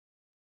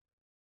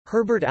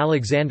Herbert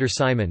Alexander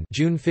Simon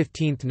 (June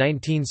 15,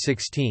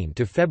 1916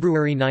 to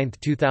February 9,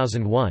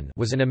 2001)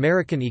 was an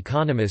American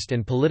economist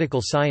and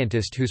political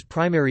scientist whose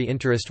primary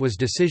interest was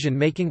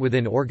decision-making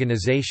within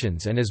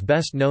organizations and is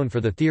best known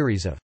for the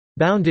theories of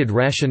bounded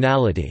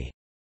rationality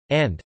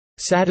and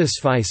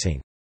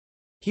satisficing.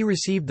 He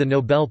received the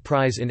Nobel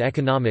Prize in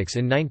Economics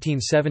in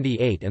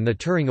 1978 and the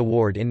Turing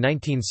Award in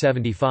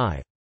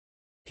 1975.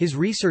 His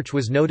research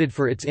was noted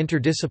for its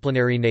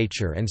interdisciplinary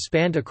nature and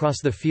spanned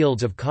across the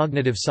fields of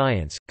cognitive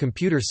science,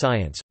 computer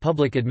science,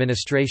 public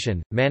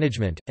administration,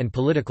 management, and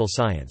political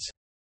science.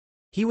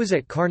 He was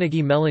at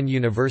Carnegie Mellon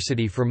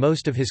University for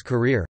most of his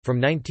career, from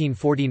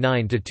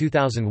 1949 to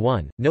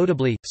 2001.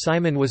 Notably,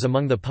 Simon was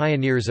among the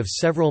pioneers of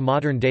several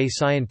modern-day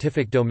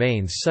scientific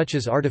domains such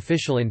as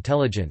artificial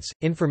intelligence,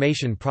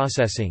 information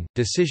processing,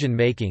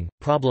 decision-making,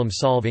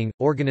 problem-solving,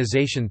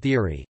 organization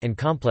theory, and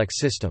complex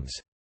systems.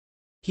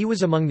 He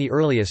was among the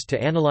earliest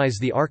to analyze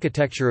the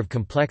architecture of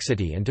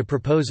complexity and to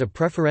propose a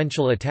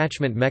preferential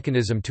attachment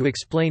mechanism to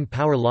explain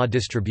power law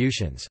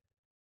distributions.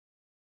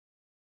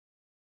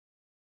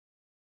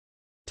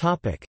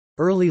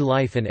 Early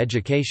life and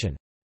education.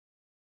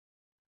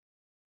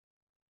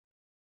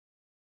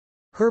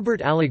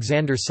 Herbert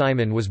Alexander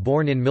Simon was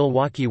born in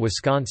Milwaukee,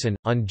 Wisconsin,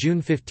 on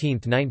June 15,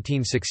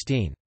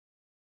 1916.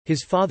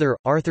 His father,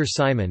 Arthur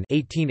Simon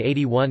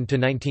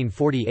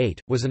 (1881–1948),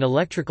 was an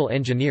electrical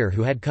engineer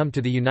who had come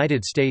to the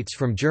United States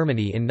from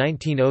Germany in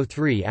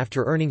 1903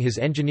 after earning his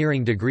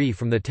engineering degree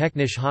from the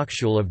Technische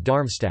Hochschule of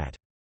Darmstadt.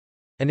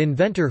 An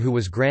inventor who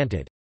was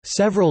granted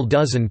several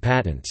dozen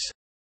patents.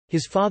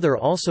 His father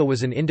also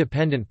was an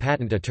independent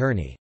patent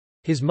attorney.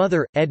 His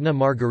mother, Edna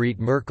Marguerite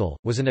Merkel,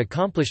 was an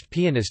accomplished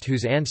pianist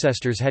whose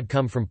ancestors had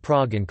come from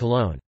Prague and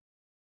Cologne.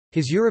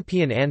 His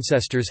European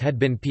ancestors had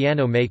been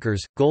piano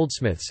makers,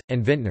 goldsmiths,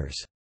 and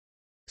vintners.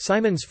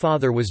 Simon's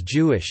father was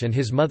Jewish and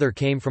his mother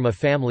came from a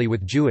family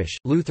with Jewish,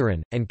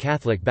 Lutheran, and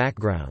Catholic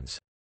backgrounds.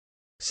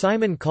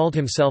 Simon called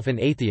himself an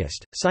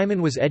atheist.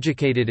 Simon was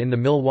educated in the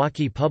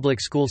Milwaukee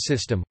public school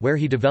system, where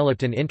he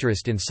developed an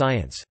interest in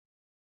science.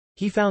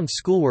 He found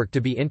schoolwork to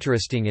be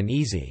interesting and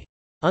easy.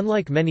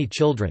 Unlike many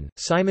children,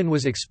 Simon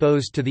was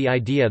exposed to the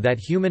idea that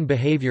human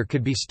behavior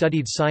could be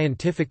studied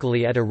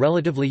scientifically at a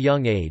relatively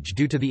young age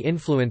due to the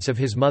influence of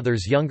his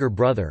mother's younger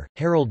brother,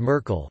 Harold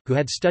Merkel, who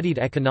had studied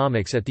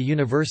economics at the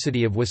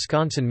University of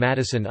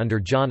Wisconsin-Madison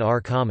under John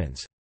R.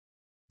 Commons.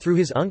 Through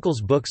his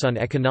uncle's books on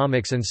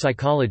economics and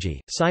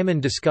psychology, Simon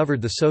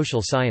discovered the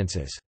social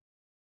sciences.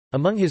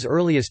 Among his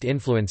earliest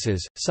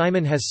influences,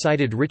 Simon has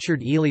cited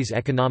Richard Ely's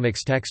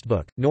economics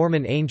textbook,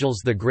 Norman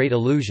Angel's The Great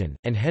Illusion,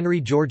 and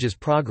Henry George's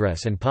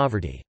Progress and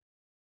Poverty.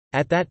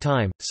 At that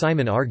time,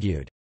 Simon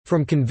argued,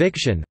 "from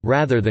conviction,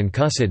 rather than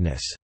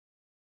cussedness,"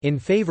 in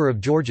favor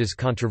of George's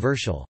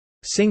controversial,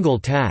 "single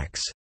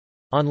tax"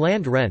 on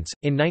land rents.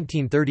 In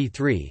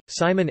 1933,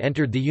 Simon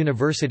entered the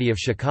University of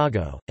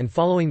Chicago, and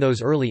following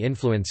those early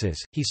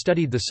influences, he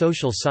studied the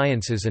social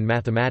sciences and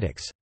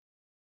mathematics.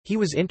 He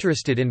was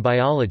interested in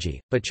biology,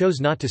 but chose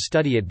not to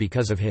study it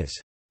because of his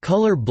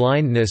color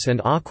blindness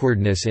and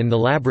awkwardness in the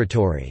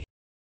laboratory.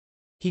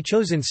 He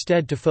chose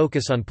instead to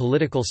focus on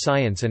political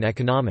science and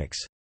economics.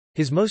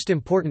 His most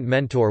important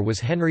mentor was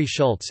Henry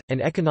Schultz,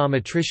 an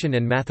econometrician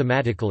and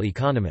mathematical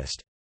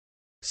economist.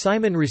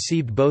 Simon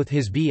received both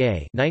his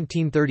B.A.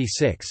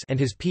 1936 and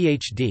his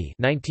Ph.D.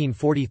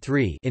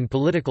 1943 in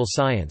political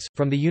science,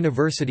 from the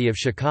University of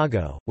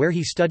Chicago, where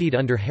he studied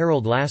under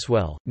Harold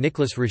Lasswell,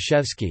 Nicholas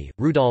Reshevsky,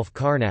 Rudolf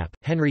Carnap,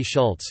 Henry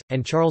Schultz,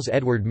 and Charles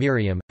Edward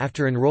Merriam.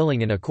 After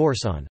enrolling in a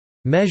course on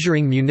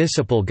measuring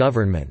municipal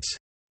governments,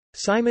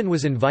 Simon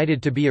was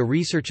invited to be a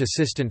research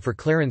assistant for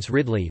Clarence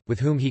Ridley, with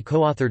whom he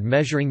co-authored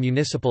Measuring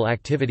Municipal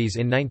Activities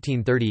in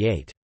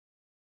 1938.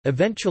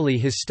 Eventually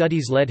his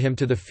studies led him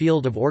to the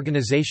field of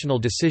organizational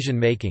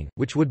decision-making,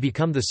 which would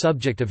become the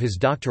subject of his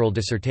doctoral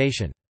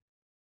dissertation.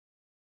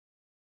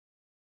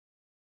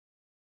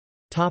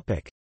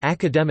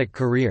 Academic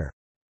career.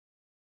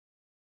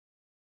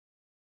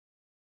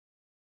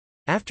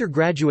 After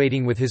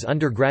graduating with his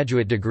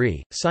undergraduate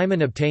degree,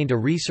 Simon obtained a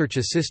research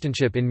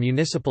assistantship in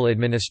municipal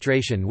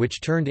administration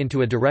which turned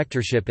into a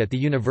directorship at the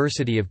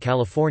University of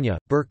California,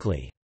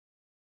 Berkeley.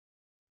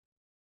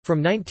 From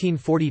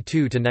 1942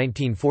 to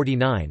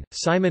 1949,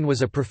 Simon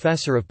was a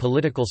professor of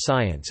political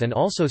science and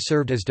also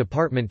served as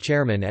department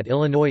chairman at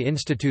Illinois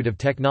Institute of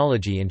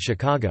Technology in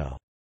Chicago.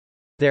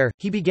 There,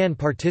 he began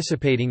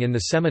participating in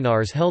the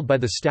seminars held by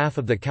the staff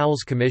of the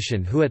Cowles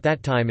Commission, who at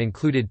that time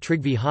included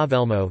Trygve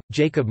Havelmo,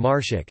 Jacob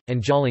Marshak,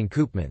 and Jalling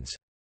Koopmans.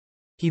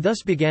 He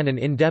thus began an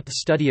in-depth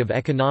study of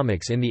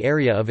economics in the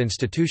area of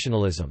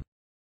institutionalism.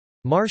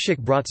 Marshak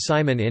brought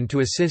Simon in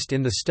to assist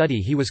in the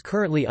study he was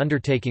currently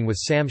undertaking with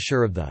Sam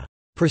Schur of the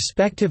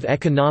Prospective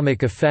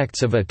Economic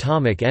Effects of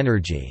Atomic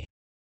Energy.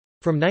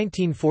 From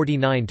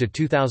 1949 to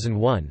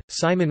 2001,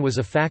 Simon was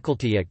a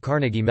faculty at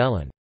Carnegie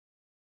Mellon.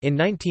 In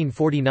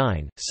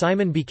 1949,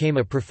 Simon became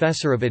a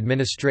professor of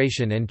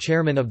administration and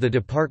chairman of the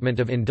Department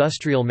of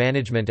Industrial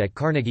Management at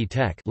Carnegie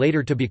Tech,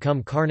 later to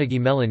become Carnegie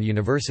Mellon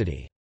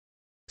University.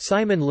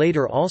 Simon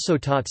later also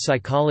taught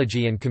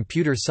psychology and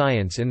computer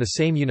science in the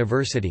same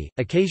university,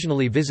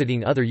 occasionally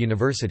visiting other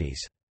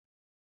universities.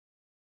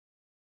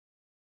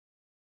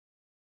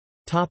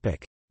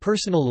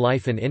 Personal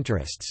life and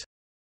interests.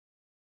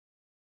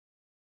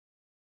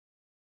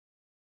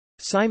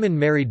 Simon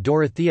married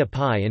Dorothea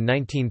Pye in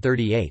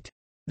 1938.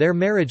 Their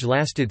marriage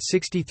lasted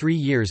 63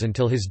 years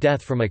until his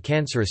death from a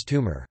cancerous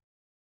tumor.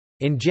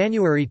 In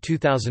January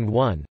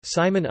 2001,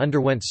 Simon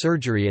underwent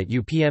surgery at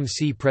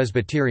UPMC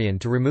Presbyterian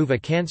to remove a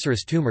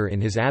cancerous tumor in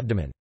his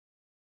abdomen.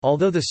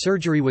 Although the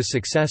surgery was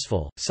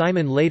successful,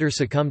 Simon later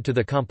succumbed to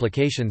the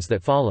complications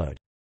that followed.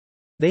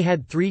 They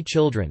had 3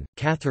 children,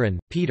 Catherine,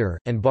 Peter,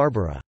 and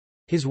Barbara.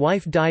 His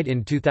wife died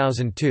in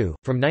 2002.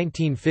 From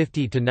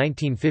 1950 to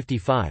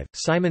 1955,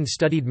 Simon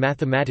studied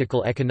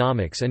mathematical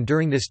economics and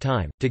during this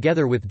time,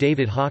 together with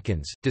David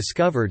Hawkins,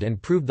 discovered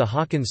and proved the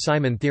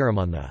Hawkins-Simon theorem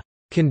on the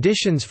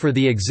conditions for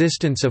the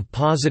existence of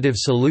positive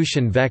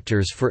solution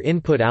vectors for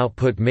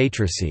input-output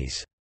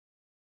matrices.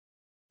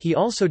 He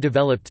also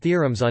developed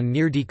theorems on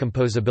near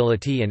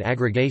decomposability and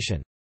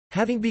aggregation.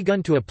 Having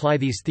begun to apply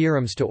these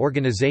theorems to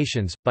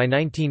organizations, by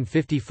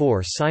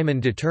 1954 Simon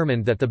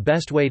determined that the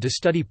best way to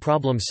study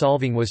problem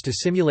solving was to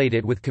simulate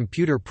it with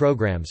computer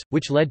programs,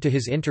 which led to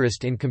his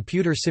interest in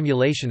computer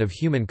simulation of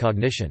human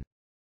cognition.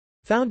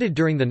 Founded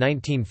during the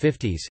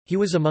 1950s, he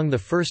was among the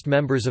first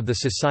members of the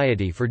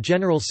Society for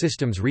General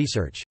Systems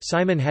Research.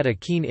 Simon had a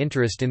keen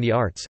interest in the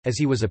arts, as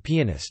he was a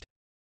pianist.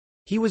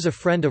 He was a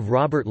friend of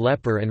Robert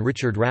Lepper and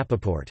Richard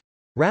Rappaport.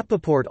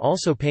 Rappaport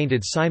also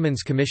painted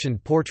Simon's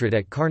commissioned portrait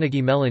at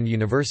Carnegie Mellon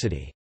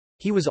University.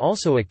 He was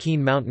also a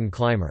keen mountain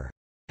climber.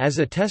 As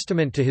a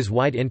testament to his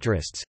wide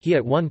interests, he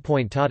at one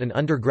point taught an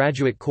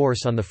undergraduate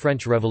course on the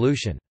French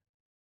Revolution.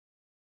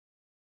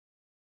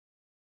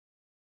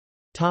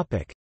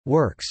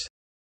 Works.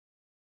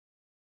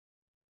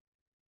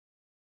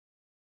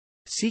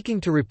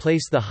 Seeking to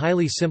replace the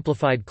highly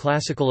simplified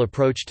classical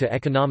approach to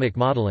economic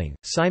modeling,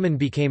 Simon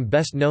became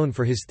best known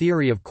for his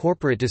theory of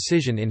corporate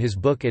decision in his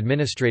book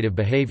Administrative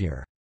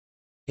Behavior.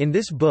 In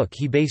this book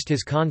he based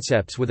his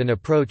concepts with an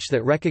approach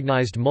that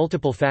recognized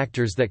multiple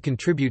factors that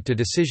contribute to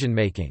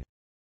decision-making.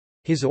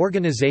 His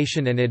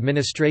organization and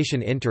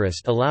administration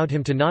interest allowed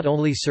him to not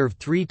only serve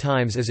 3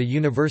 times as a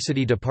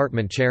university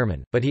department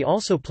chairman, but he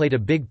also played a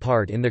big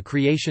part in the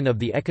creation of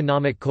the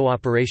Economic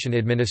Cooperation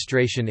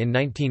Administration in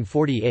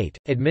 1948,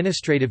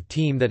 administrative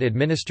team that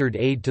administered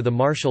aid to the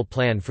Marshall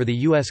Plan for the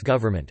U.S.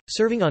 government,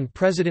 serving on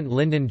President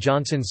Lyndon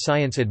Johnson's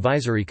Science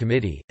Advisory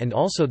Committee, and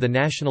also the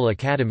National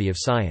Academy of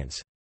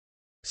Science.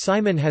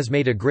 Simon has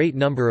made a great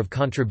number of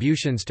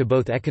contributions to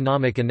both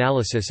economic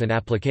analysis and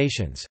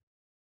applications.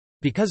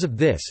 Because of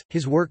this,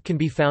 his work can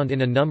be found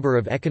in a number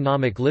of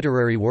economic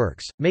literary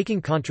works, making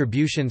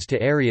contributions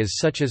to areas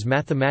such as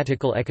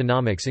mathematical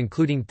economics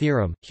including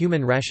theorem,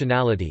 human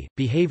rationality,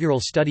 behavioral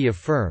study of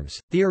firms,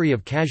 theory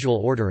of causal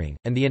ordering,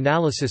 and the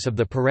analysis of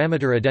the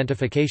parameter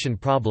identification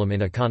problem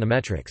in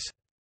econometrics.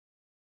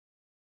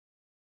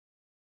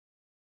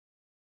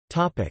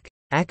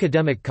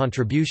 Academic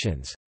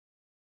contributions.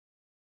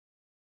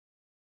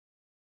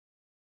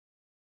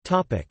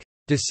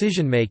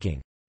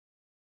 Decision-making.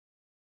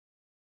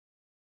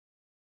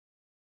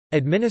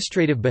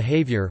 Administrative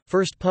Behavior,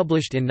 first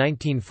published in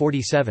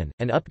 1947,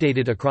 and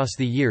updated across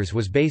the years,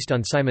 was based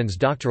on Simon's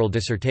doctoral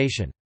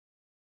dissertation.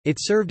 It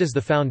served as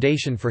the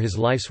foundation for his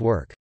life's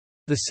work.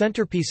 The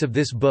centerpiece of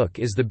this book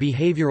is the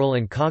behavioral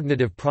and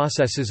cognitive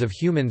processes of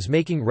humans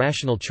making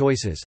rational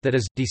choices, that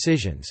is,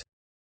 decisions.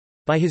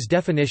 By his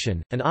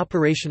definition, an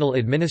operational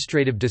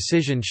administrative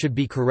decision should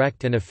be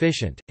correct and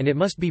efficient, and it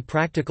must be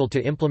practical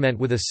to implement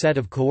with a set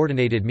of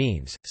coordinated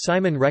means.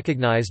 Simon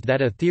recognized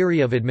that a theory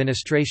of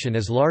administration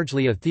is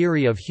largely a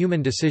theory of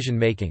human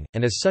decision-making,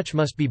 and as such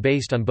must be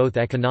based on both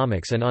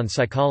economics and on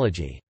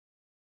psychology.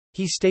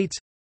 He states,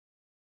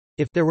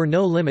 "If there were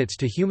no limits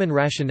to human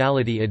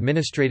rationality,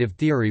 administrative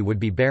theory would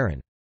be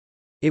barren.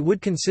 It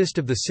would consist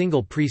of the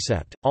single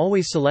precept,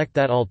 always select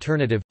that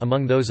alternative,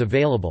 among those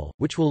available,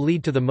 which will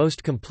lead to the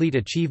most complete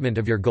achievement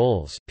of your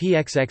goals.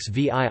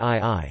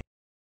 PXXVIII."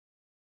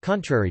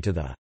 Contrary to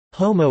the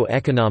Homo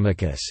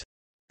economicus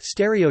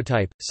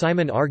stereotype,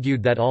 Simon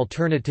argued that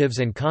alternatives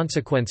and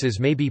consequences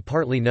may be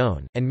partly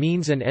known, and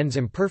means and ends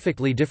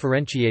imperfectly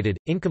differentiated,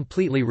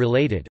 incompletely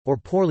related, or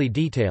poorly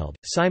detailed.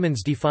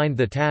 Simons defined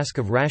the task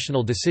of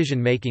rational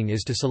decision-making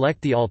is to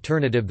select the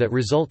alternative that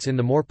results in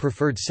the more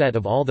preferred set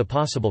of all the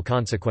possible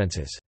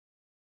consequences.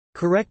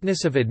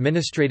 Correctness of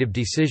administrative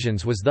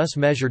decisions was thus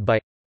measured by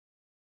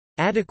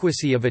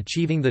adequacy of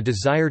achieving the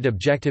desired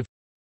objective,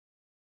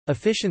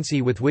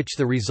 efficiency with which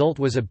the result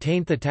was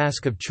obtained. The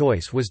task of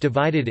choice was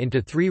divided into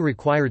 3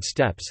 required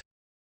steps: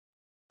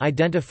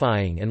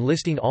 identifying and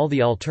listing all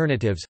the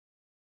alternatives,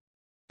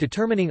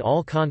 determining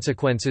all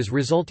consequences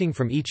resulting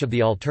from each of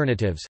the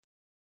alternatives,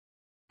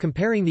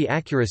 comparing the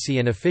accuracy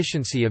and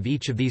efficiency of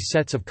each of these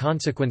sets of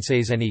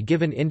consequences. Any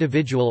given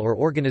individual or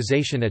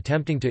organization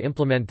attempting to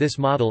implement this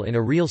model in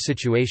a real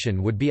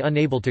situation would be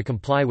unable to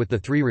comply with the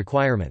 3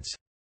 requirements.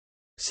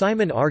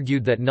 Simon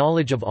argued that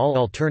knowledge of all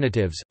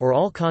alternatives, or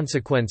all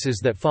consequences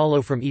that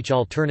follow from each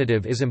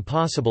alternative, is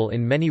impossible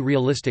in many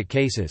realistic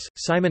cases.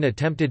 Simon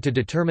attempted to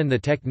determine the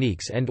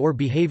techniques and/or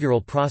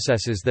behavioral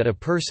processes that a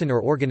person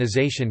or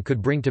organization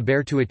could bring to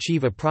bear to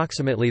achieve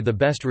approximately the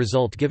best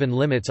result given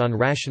limits on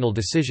rational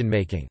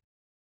decision-making.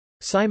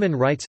 Simon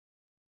writes,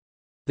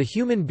 "The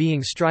human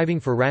being striving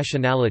for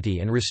rationality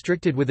and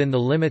restricted within the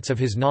limits of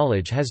his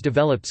knowledge has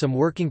developed some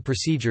working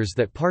procedures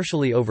that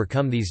partially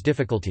overcome these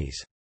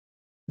difficulties.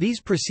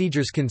 These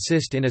procedures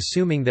consist in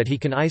assuming that he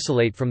can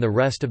isolate from the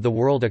rest of the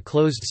world a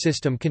closed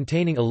system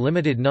containing a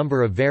limited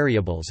number of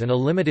variables and a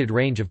limited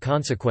range of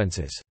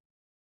consequences."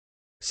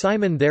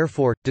 Simon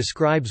therefore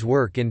describes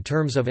work in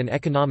terms of an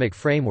economic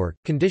framework,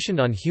 conditioned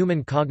on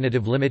human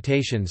cognitive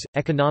limitations,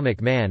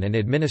 economic man and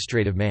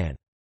administrative man.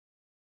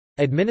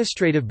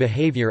 Administrative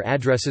behavior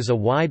addresses a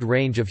wide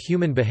range of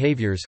human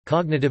behaviors,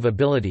 cognitive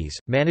abilities,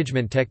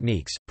 management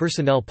techniques,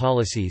 personnel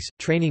policies,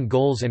 training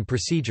goals and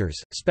procedures,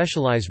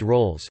 specialized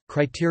roles,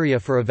 criteria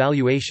for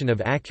evaluation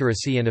of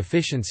accuracy and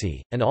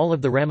efficiency, and all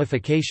of the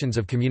ramifications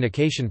of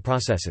communication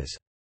processes.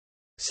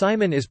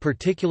 Simon is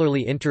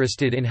particularly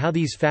interested in how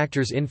these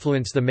factors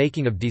influence the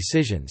making of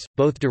decisions,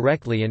 both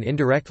directly and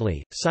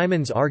indirectly.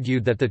 Simons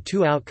argued that the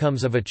two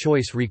outcomes of a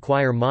choice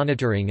require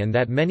monitoring and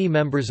that many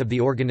members of the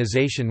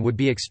organization would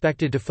be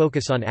expected to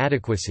focus on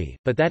adequacy,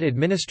 but that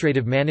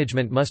administrative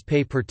management must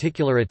pay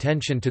particular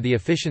attention to the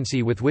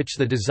efficiency with which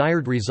the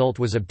desired result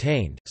was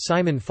obtained.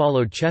 Simon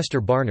followed Chester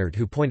Barnard,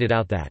 who pointed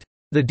out that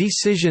the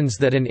decisions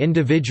that an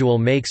individual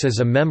makes as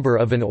a member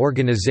of an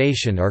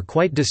organization are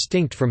quite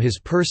distinct from his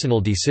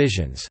personal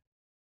decisions.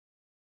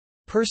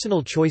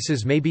 Personal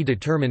choices may be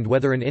determined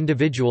whether an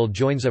individual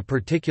joins a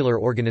particular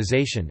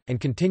organization, and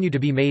continue to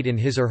be made in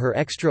his or her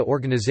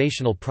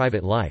extra-organizational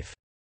private life.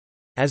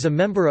 As a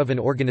member of an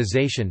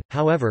organization,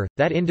 however,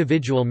 that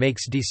individual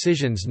makes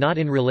decisions not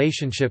in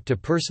relationship to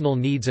personal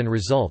needs and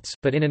results,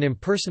 but in an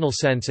impersonal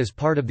sense as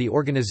part of the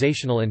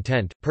organizational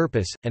intent,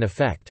 purpose, and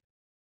effect.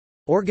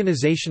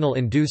 Organizational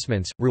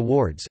inducements,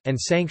 rewards, and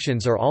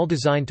sanctions are all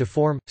designed to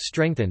form,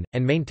 strengthen,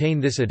 and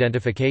maintain this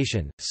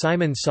identification.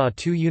 Simon saw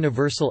two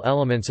universal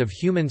elements of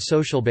human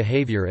social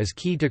behavior as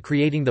key to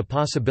creating the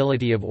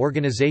possibility of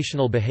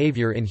organizational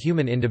behavior in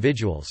human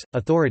individuals: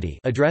 authority,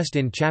 addressed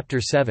in Chapter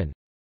 7,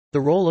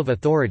 the role of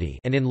authority,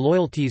 and in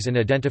loyalties and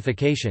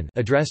identification,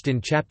 addressed in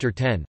Chapter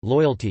 10,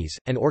 loyalties,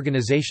 and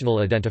organizational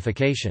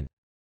identification.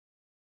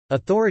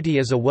 Authority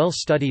is a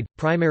well-studied,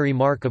 primary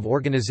mark of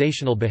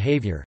organizational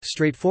behavior,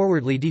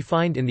 straightforwardly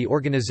defined in the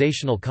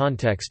organizational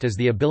context as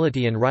the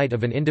ability and right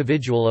of an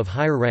individual of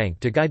higher rank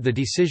to guide the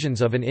decisions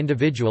of an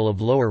individual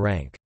of lower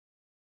rank.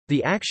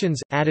 The actions,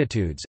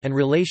 attitudes, and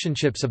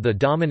relationships of the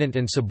dominant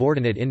and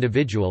subordinate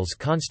individuals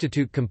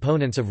constitute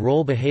components of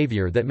role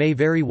behavior that may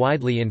vary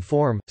widely in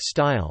form,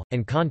 style,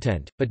 and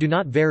content, but do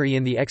not vary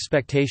in the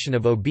expectation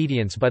of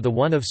obedience by the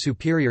one of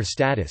superior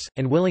status,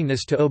 and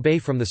willingness to obey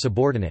from the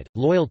subordinate.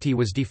 Loyalty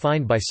was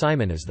defined by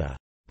Simon as the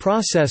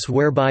process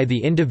whereby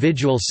the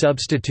individual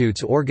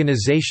substitutes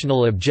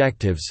organizational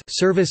objectives,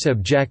 service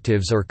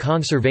objectives or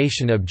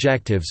conservation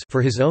objectives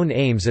for his own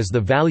aims as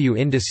the value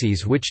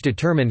indices which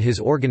determine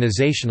his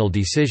organizational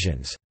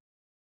decisions.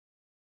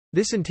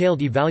 This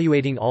entailed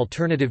evaluating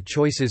alternative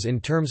choices in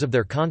terms of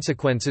their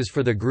consequences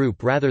for the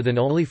group rather than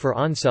only for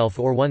oneself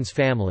or one's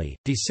family.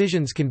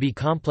 Decisions can be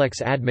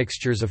complex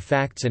admixtures of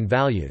facts and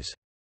values.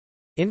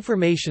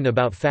 Information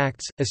about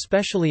facts,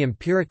 especially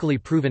empirically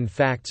proven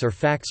facts or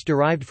facts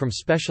derived from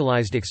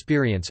specialized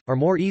experience, are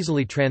more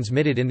easily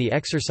transmitted in the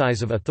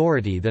exercise of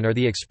authority than are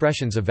the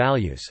expressions of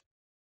values.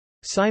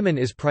 Simon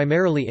is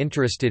primarily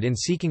interested in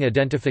seeking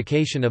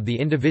identification of the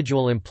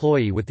individual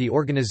employee with the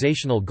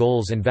organizational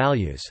goals and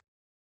values.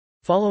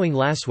 Following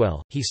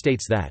Lasswell, he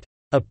states that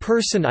a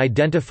person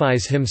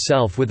identifies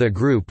himself with a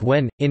group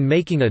when, in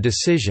making a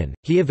decision,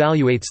 he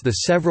evaluates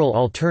the several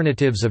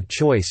alternatives of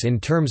choice in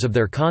terms of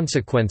their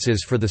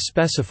consequences for the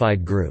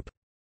specified group.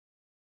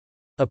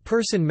 A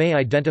person may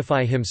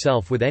identify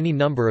himself with any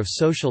number of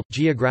social,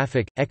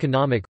 geographic,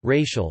 economic,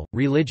 racial,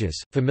 religious,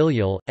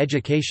 familial,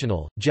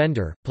 educational,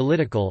 gender,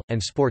 political,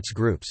 and sports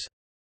groups.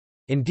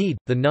 Indeed,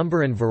 the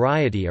number and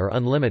variety are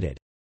unlimited.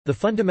 The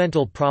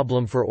fundamental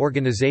problem for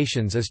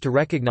organizations is to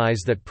recognize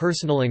that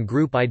personal and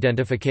group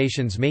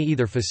identifications may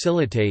either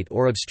facilitate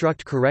or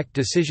obstruct correct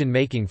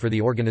decision-making for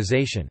the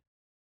organization.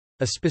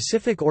 A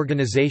specific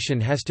organization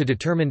has to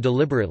determine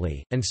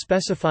deliberately, and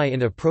specify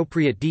in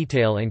appropriate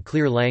detail and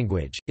clear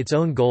language, its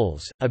own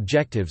goals,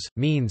 objectives,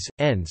 means,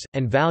 ends,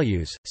 and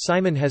values.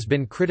 Simon has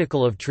been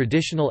critical of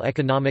traditional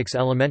economics'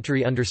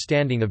 elementary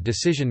understanding of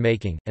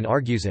decision-making, and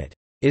argues it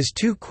is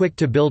too quick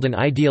to build an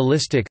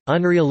idealistic,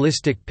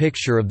 unrealistic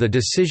picture of the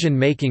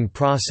decision-making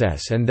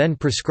process and then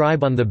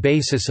prescribe on the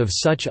basis of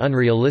such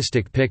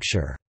unrealistic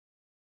picture.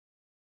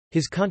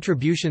 His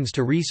contributions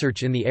to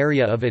research in the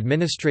area of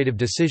administrative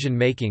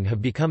decision-making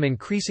have become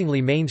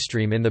increasingly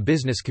mainstream in the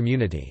business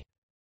community.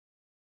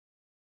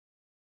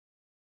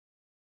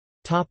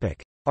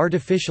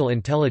 Artificial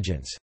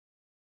intelligence.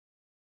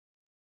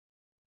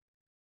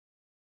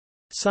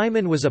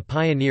 Simon was a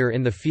pioneer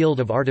in the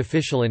field of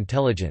artificial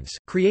intelligence,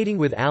 creating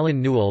with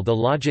Alan Newell the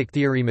logic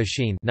theory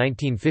machine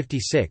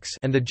 1956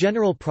 and the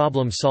general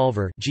problem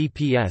solver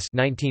 (GPS)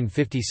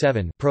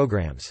 1957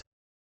 programs.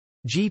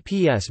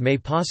 GPS may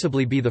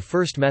possibly be the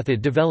first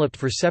method developed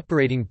for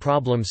separating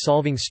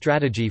problem-solving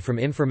strategy from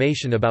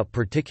information about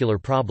particular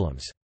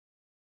problems.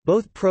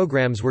 Both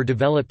programs were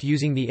developed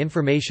using the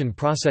Information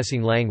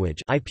Processing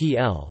Language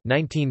 (IPL)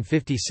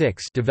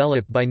 1956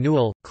 developed by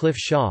Newell, Cliff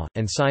Shaw,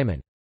 and Simon.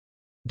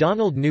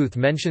 Donald Knuth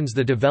mentions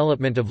the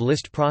development of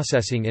list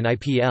processing in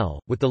IPL,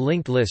 with the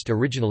linked list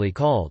originally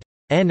called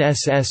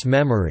NSS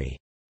memory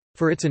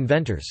for its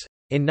inventors.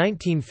 In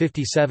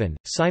 1957,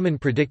 Simon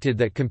predicted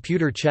that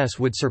computer chess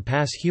would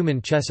surpass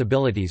human chess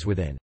abilities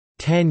within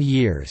 10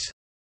 years,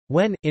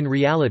 when, in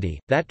reality,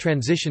 that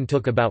transition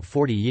took about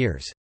 40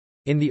 years.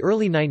 In the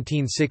early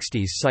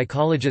 1960s,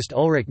 psychologist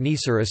Ulrich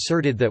Neisser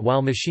asserted that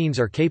while machines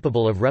are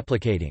capable of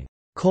replicating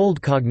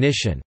cold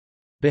cognition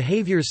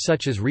behaviors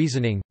such as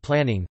reasoning,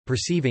 planning,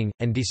 perceiving,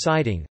 and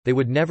deciding, they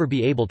would never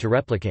be able to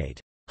replicate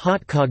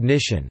hot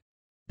cognition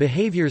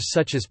behaviors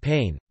such as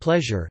pain,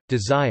 pleasure,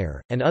 desire,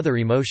 and other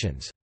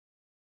emotions.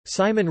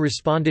 Simon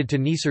responded to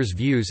Neisser's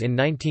views in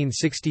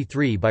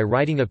 1963 by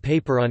writing a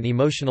paper on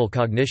emotional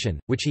cognition,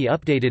 which he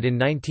updated in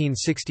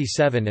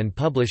 1967 and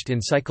published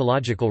in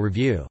Psychological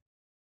Review.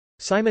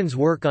 Simon's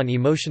work on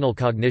emotional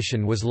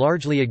cognition was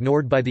largely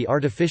ignored by the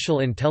artificial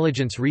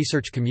intelligence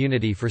research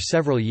community for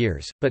several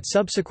years, but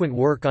subsequent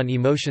work on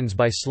emotions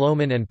by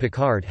Sloman and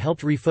Picard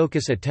helped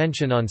refocus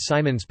attention on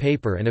Simon's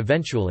paper and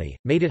eventually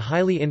made it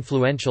highly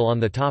influential on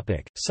the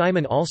topic.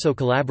 Simon also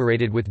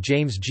collaborated with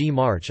James G.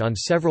 March on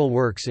several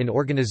works in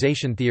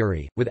organization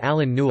theory. With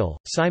Alan Newell,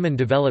 Simon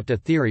developed a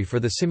theory for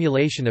the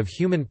simulation of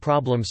human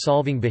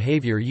problem-solving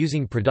behavior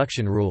using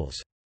production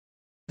rules.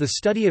 The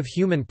study of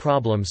human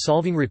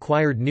problem-solving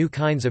required new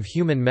kinds of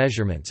human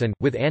measurements and,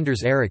 with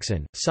Anders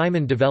Ericsson,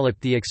 Simon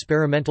developed the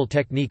experimental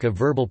technique of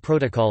verbal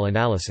protocol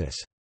analysis.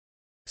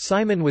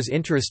 Simon was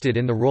interested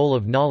in the role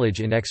of knowledge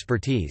in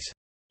expertise.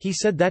 He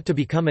said that to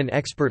become an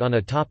expert on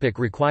a topic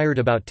required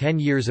about 10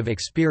 years of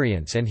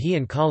experience, and he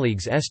and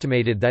colleagues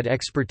estimated that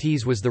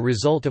expertise was the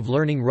result of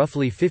learning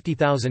roughly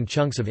 50,000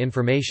 chunks of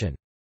information.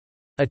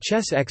 A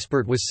chess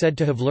expert was said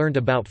to have learned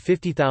about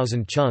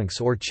 50,000 chunks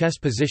or chess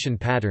position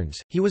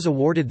patterns. He was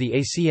awarded the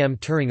ACM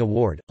Turing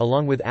Award,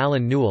 along with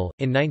Alan Newell,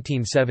 in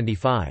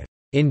 1975.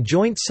 In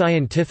joint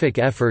scientific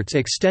efforts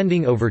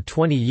extending over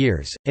 20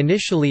 years,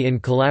 initially in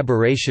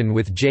collaboration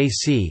with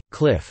J.C.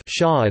 Cliff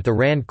Shaw at the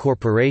RAND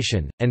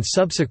Corporation, and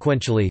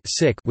subsequently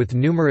with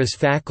numerous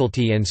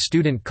faculty and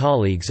student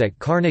colleagues at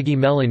Carnegie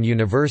Mellon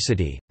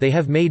University, they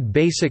have made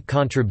basic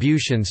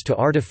contributions to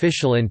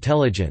artificial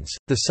intelligence,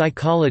 the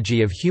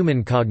psychology of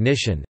human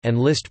cognition, and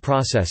list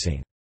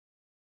processing.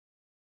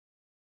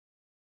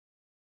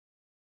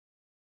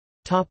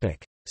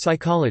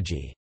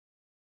 Psychology.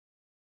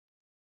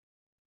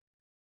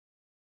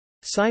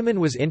 Simon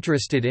was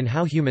interested in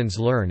how humans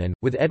learn and,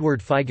 with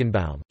Edward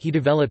Feigenbaum, he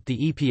developed the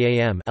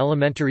EPAM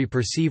elementary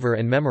perceiver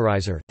and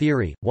memorizer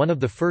theory, one of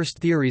the first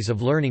theories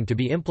of learning to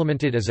be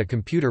implemented as a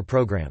computer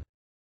program.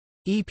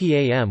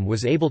 EPAM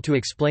was able to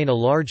explain a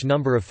large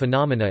number of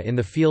phenomena in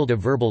the field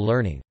of verbal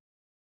learning.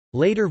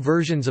 Later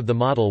versions of the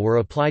model were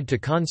applied to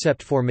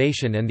concept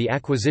formation and the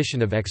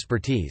acquisition of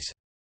expertise.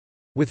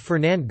 With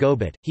Fernand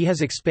Gobet, he has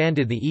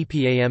expanded the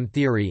EPAM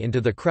theory into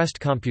the CREST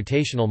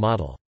computational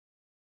model.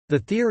 The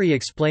theory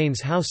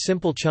explains how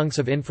simple chunks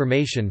of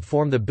information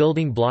form the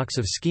building blocks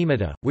of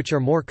schemata, which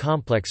are more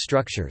complex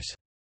structures.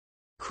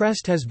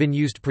 CREST has been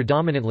used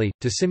predominantly,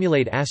 to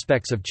simulate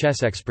aspects of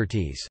chess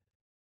expertise.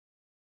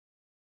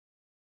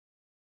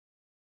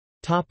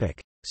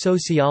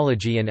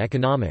 Sociology and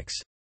economics.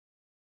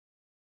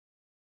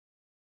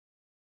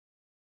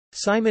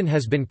 Simon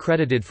has been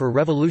credited for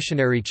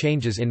revolutionary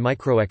changes in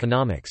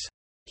microeconomics.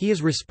 He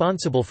is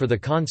responsible for the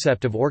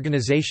concept of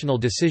organizational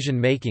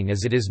decision-making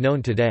as it is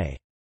known today.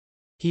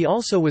 He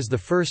also was the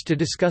first to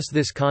discuss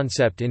this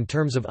concept in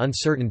terms of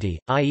uncertainty,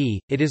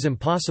 i.e., it is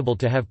impossible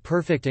to have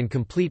perfect and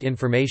complete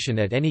information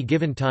at any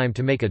given time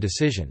to make a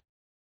decision.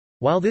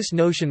 While this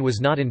notion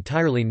was not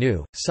entirely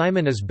new,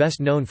 Simon is best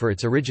known for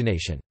its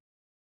origination.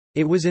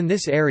 It was in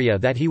this area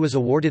that he was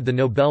awarded the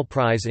Nobel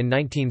Prize in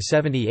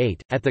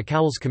 1978. At the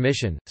Cowles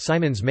Commission,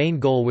 Simon's main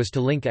goal was to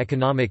link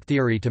economic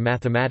theory to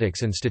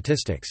mathematics and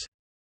statistics.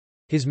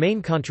 His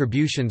main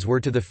contributions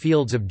were to the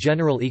fields of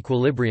general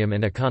equilibrium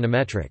and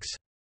econometrics.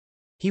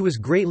 He was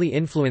greatly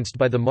influenced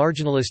by the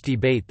marginalist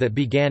debate that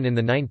began in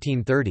the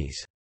 1930s.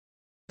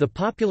 The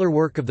popular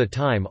work of the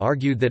time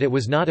argued that it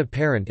was not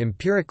apparent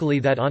empirically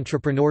that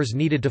entrepreneurs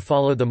needed to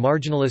follow the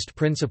marginalist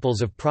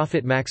principles of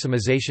profit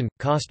maximization,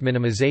 cost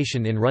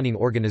minimization in running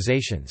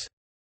organizations.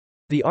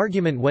 The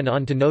argument went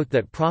on to note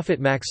that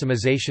profit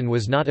maximization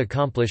was not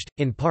accomplished,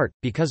 in part,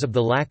 because of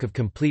the lack of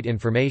complete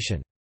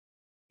information.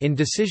 In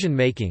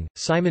decision-making,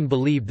 Simon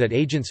believed that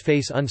agents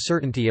face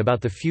uncertainty about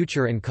the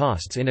future and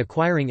costs in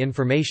acquiring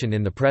information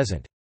in the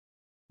present.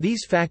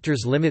 These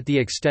factors limit the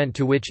extent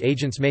to which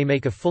agents may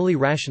make a fully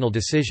rational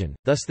decision,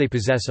 thus they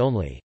possess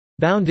only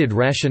bounded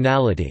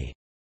rationality.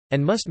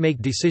 and must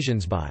make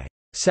decisions by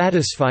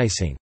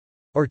satisficing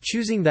or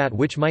choosing that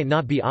which might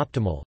not be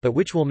optimal, but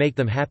which will make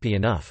them happy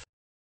enough.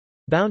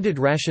 Bounded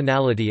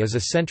rationality is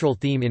a central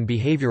theme in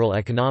behavioral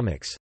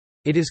economics.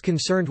 It is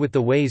concerned with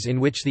the ways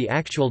in which the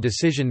actual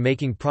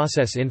decision-making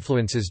process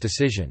influences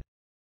decision.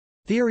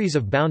 Theories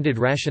of bounded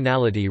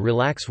rationality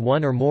relax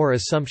one or more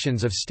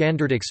assumptions of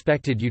standard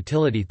expected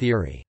utility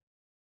theory.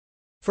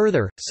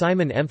 Further,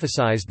 Simon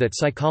emphasized that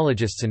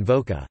psychologists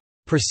invoke a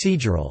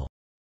procedural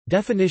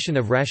definition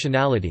of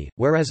rationality,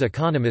 whereas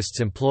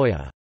economists employ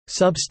a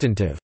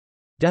substantive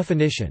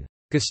definition.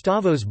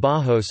 Gustavus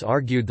Bauhaus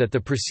argued that the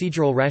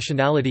procedural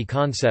rationality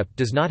concept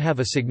does not have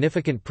a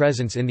significant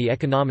presence in the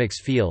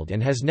economics field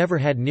and has never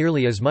had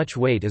nearly as much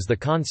weight as the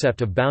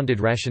concept of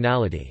bounded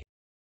rationality.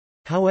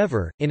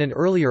 However, in an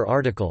earlier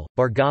article,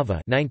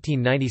 Bargava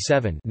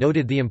 1997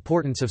 noted the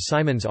importance of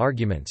Simon's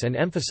arguments and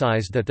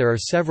emphasized that there are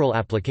several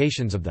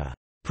applications of the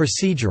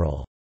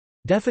procedural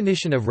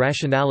definition of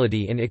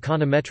rationality in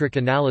econometric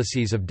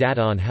analyses of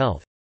data on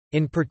health.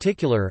 In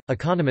particular,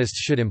 economists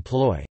should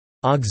employ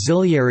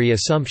auxiliary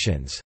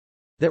assumptions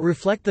that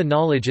reflect the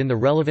knowledge in the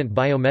relevant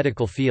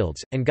biomedical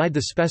fields, and guide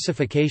the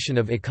specification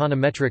of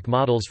econometric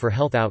models for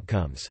health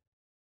outcomes.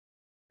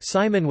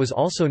 Simon was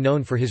also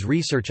known for his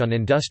research on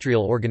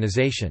industrial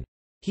organization.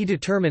 He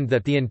determined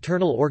that the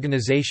internal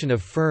organization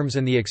of firms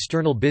and the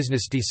external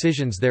business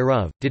decisions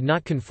thereof did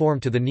not conform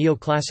to the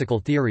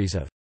neoclassical theories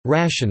of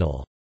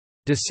rational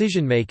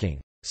decision-making.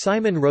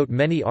 Simon wrote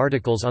many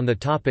articles on the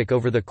topic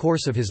over the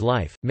course of his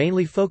life,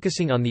 mainly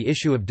focusing on the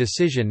issue of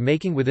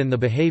decision-making within the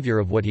behavior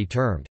of what he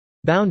termed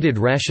bounded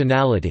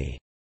rationality.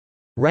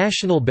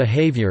 Rational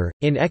behavior,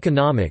 in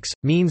economics,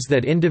 means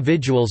that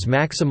individuals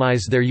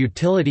maximize their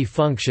utility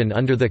function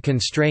under the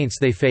constraints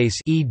they face,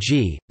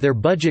 e.g., their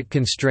budget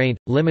constraint,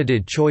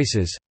 limited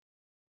choices,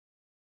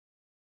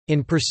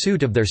 in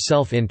pursuit of their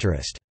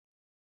self-interest.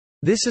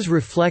 This is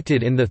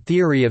reflected in the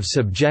theory of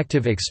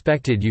subjective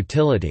expected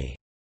utility.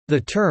 The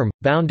term,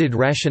 bounded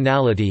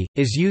rationality,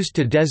 is used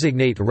to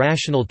designate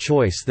rational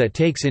choice that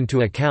takes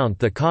into account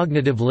the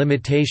cognitive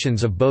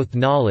limitations of both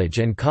knowledge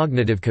and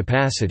cognitive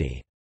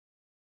capacity.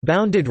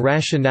 Bounded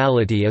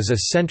rationality is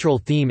a central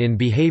theme in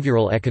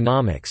behavioral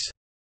economics.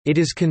 It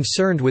is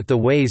concerned with the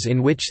ways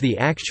in which the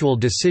actual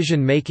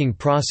decision-making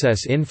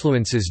process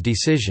influences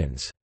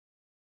decisions.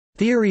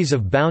 Theories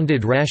of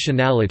bounded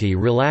rationality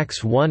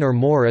relax one or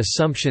more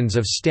assumptions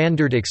of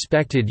standard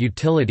expected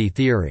utility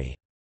theory.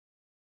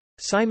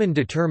 Simon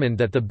determined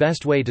that the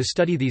best way to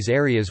study these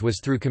areas was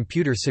through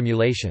computer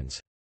simulations.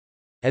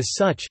 As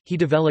such, he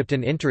developed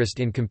an interest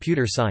in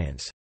computer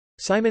science.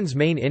 Simon's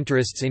main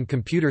interests in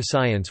computer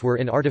science were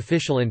in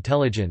artificial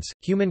intelligence,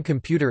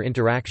 human-computer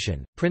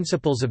interaction,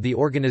 principles of the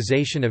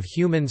organization of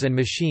humans and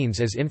machines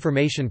as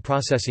information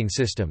processing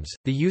systems,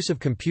 the use of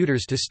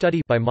computers to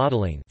study by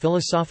modeling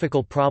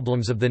philosophical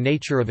problems of the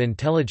nature of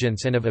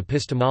intelligence and of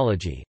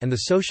epistemology, and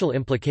the social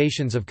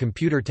implications of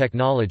computer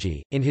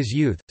technology. In his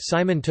youth,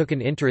 Simon took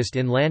an interest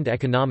in land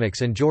economics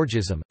and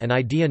Georgism, an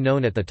idea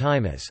known at the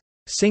time as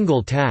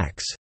single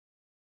tax.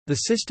 The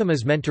system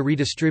is meant to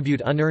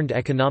redistribute unearned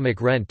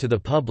economic rent to the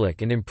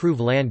public and improve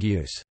land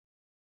use.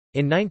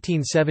 In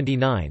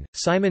 1979,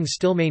 Simon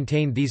still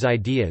maintained these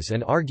ideas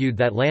and argued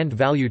that land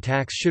value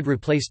tax should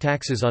replace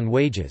taxes on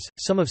wages.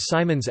 Some of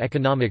Simon's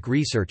economic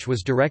research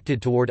was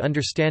directed toward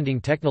understanding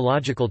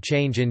technological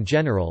change in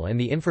general and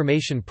the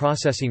information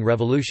processing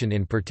revolution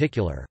in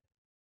particular.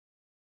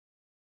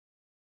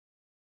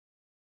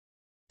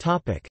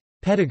 Topic: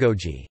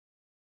 Pedagogy.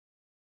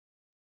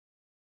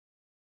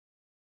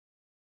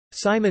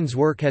 Simon's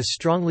work has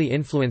strongly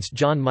influenced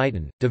John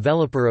Mighton,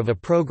 developer of a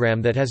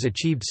program that has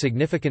achieved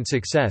significant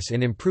success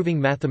in improving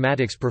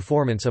mathematics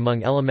performance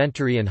among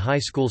elementary and high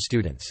school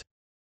students.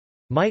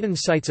 Mighton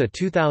cites a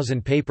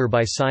 2000 paper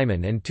by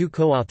Simon and two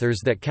co-authors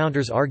that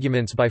counters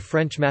arguments by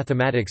French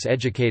mathematics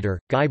educator,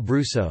 Guy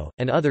Brousseau,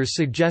 and others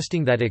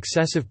suggesting that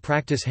excessive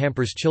practice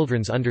hampers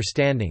children's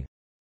understanding.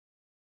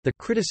 The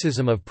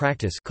criticism of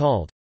practice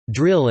called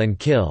drill and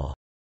kill,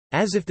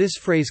 as if this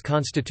phrase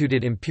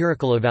constituted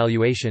empirical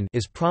evaluation,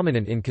 is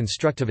prominent in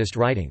constructivist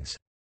writings.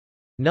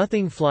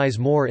 Nothing flies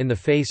more in the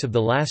face of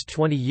the last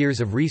 20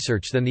 years of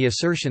research than the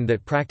assertion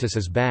that practice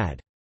is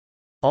bad.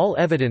 All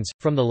evidence,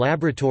 from the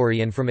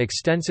laboratory and from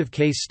extensive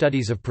case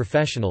studies of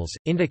professionals,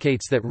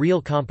 indicates that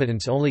real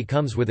competence only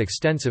comes with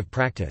extensive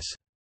practice.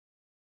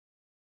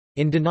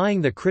 In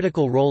denying the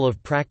critical role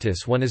of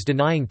practice, one is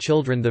denying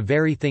children the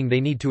very thing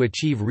they need to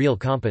achieve real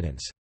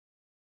competence.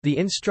 The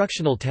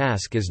instructional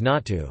task is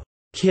not to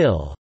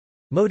kill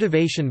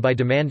motivation by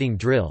demanding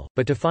drill,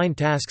 but to find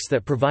tasks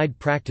that provide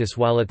practice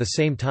while at the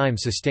same time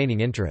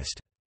sustaining interest.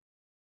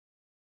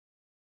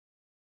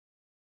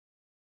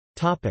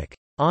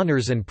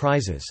 Honors and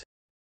prizes.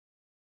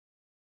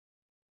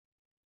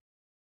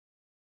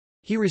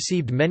 He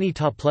received many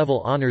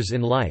top-level honors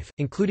in life,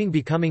 including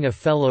becoming a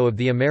Fellow of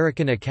the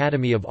American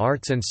Academy of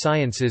Arts and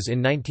Sciences in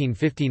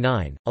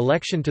 1959,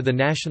 election to the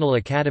National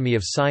Academy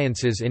of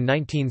Sciences in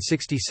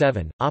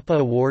 1967, APA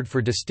Award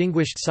for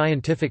Distinguished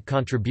Scientific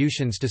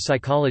Contributions to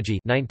Psychology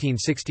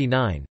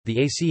 1969, the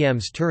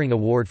ACM's Turing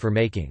Award for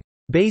making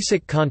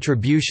 "basic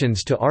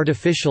contributions to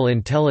artificial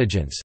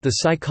intelligence, the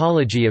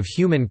psychology of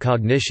human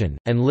cognition,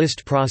 and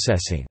list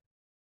processing."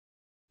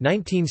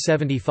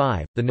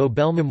 1975, the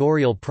Nobel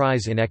Memorial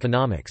Prize in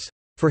Economics,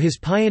 "for his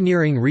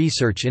pioneering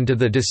research into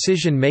the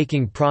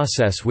decision-making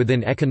process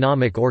within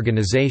economic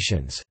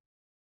organizations."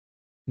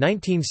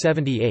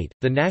 1978,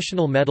 the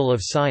National Medal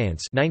of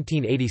Science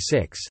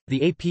 1986,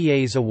 the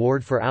APA's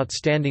Award for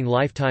Outstanding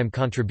Lifetime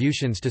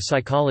Contributions to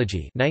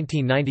Psychology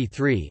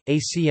 1993,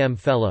 ACM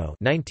Fellow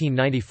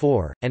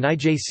 1994, and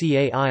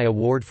IJCAI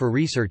Award for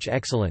Research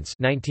Excellence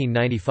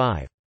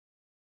 1995.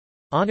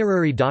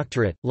 Honorary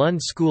Doctorate, Lund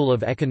School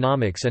of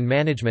Economics and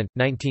Management,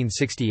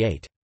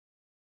 1968.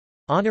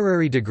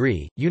 Honorary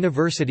Degree,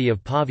 University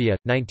of Pavia,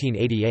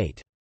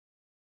 1988.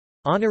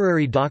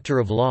 Honorary Doctor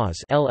of Laws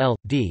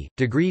LL.D.,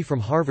 degree from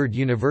Harvard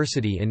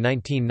University in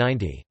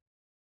 1990.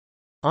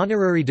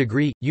 Honorary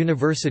Degree,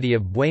 University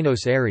of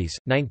Buenos Aires,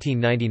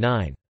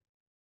 1999.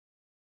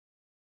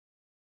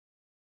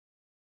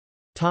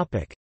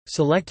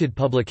 Selected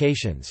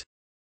publications.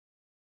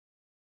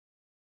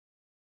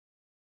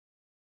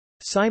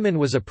 Simon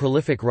was a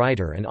prolific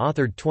writer and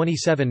authored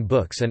 27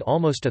 books and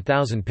almost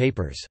 1,000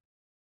 papers.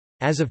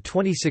 As of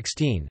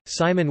 2016,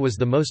 Simon was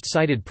the most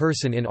cited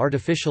person in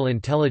artificial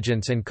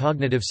intelligence and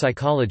cognitive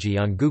psychology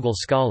on Google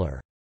Scholar.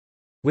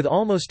 With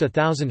almost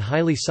 1,000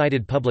 highly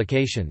cited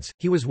publications,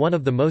 he was one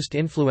of the most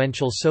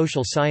influential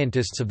social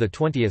scientists of the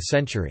 20th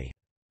century.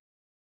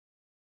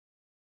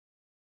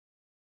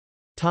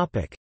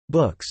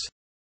 Books.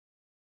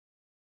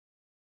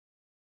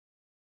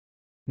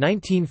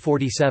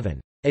 1947.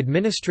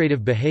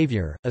 Administrative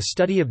Behavior, A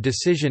Study of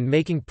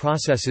Decision-Making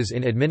Processes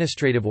in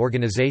Administrative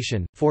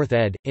Organization, 4th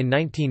ed., in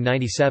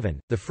 1997,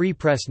 The Free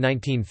Press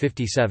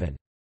 1957.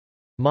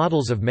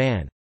 Models of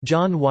Man.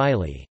 John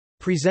Wiley.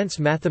 Presents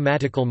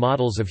mathematical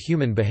models of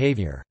human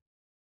behavior.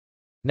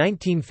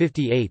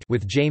 1958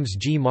 with James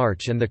G.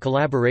 March and the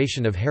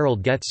collaboration of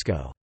Harold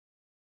Getsko.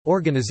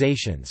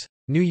 Organizations.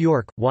 New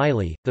York,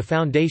 Wiley, The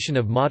Foundation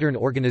of Modern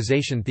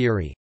Organization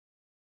Theory.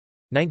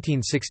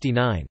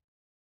 1969.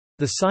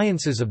 The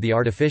Sciences of the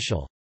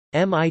Artificial.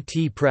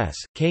 MIT Press,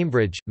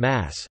 Cambridge,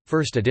 Mass.,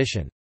 1st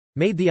edition.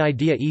 Made the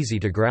idea easy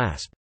to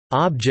grasp.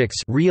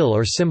 Objects, real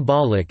or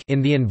symbolic,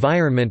 in the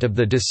environment of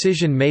the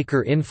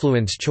decision-maker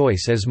influence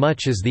choice as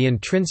much as the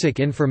intrinsic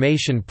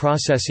information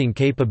processing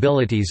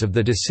capabilities of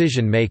the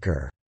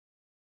decision-maker.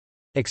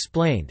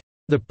 Explained.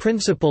 The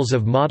principles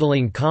of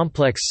modeling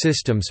complex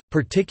systems,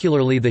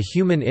 particularly the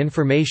human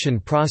information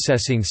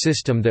processing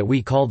system that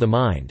we call the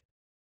mind.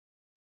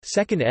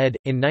 2nd ed.,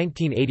 in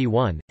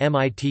 1981,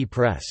 MIT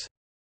Press.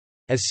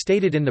 As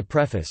stated in the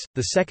preface,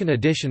 the second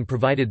edition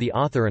provided the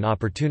author an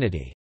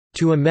opportunity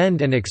to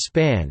amend and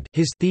expand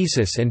his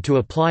thesis and to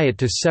apply it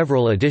to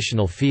several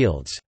additional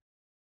fields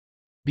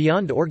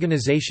beyond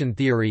organization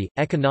theory,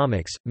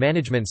 economics,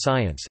 management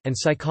science, and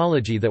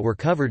psychology that were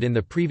covered in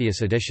the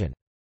previous edition.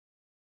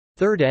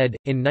 3rd ed.,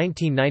 in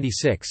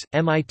 1996,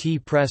 MIT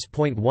Press.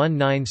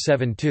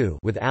 1972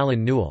 with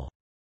Alan Newell.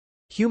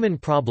 Human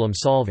Problem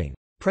Solving.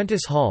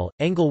 Prentice Hall,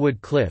 Englewood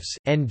Cliffs,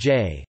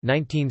 N.J.,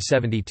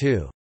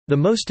 1972. The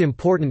most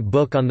important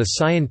book on the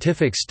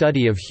scientific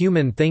study of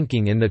human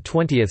thinking in the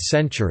 20th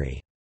century.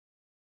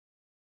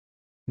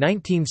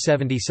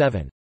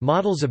 1977.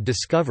 Models of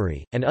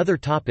Discovery, and Other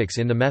Topics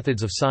in the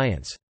Methods of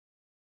Science.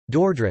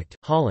 Dordrecht,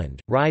 Holland,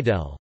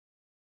 Rydell.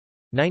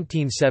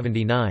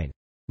 1979.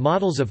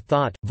 Models of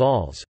Thought,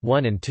 Vols.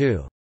 1 and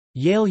 2.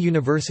 Yale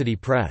University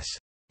Press.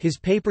 His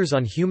papers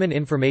on Human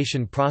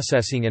Information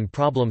Processing and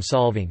Problem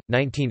Solving,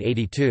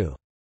 1982.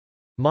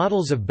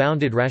 Models of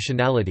Bounded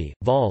Rationality,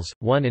 Vols.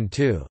 1 and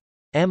 2.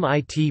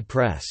 MIT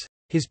Press.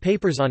 His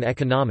papers on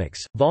Economics,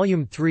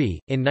 Volume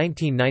 3, in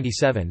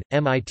 1997,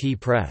 MIT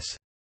Press.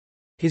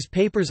 His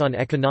papers on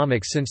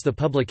economics since the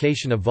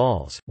publication of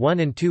Vols. 1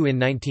 and 2 in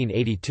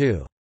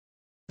 1982.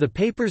 The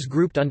papers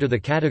grouped under the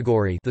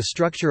category The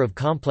Structure of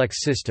Complex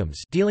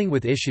Systems dealing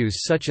with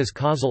issues such as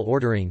causal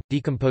ordering,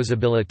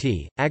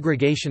 decomposability,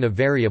 aggregation of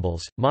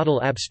variables,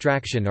 model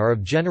abstraction are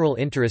of general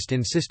interest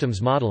in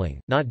systems modeling,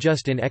 not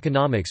just in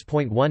economics.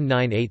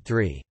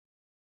 1983.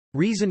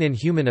 Reason in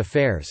Human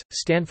Affairs,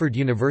 Stanford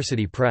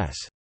University Press.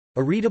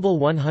 A readable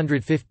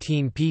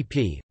 115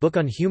 pp. Book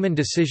on human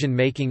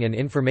decision-making and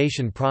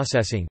information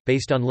processing,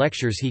 based on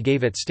lectures he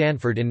gave at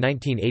Stanford in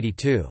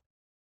 1982.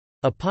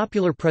 A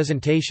popular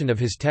presentation of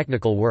his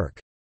technical work.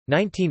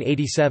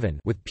 1987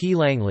 with P.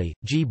 Langley,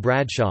 G.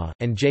 Bradshaw,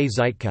 and J.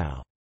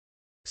 Zeitkow.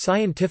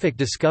 Scientific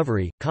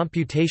Discovery,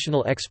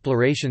 Computational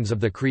Explorations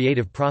of the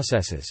Creative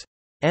Processes.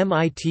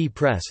 MIT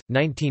Press,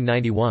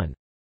 1991.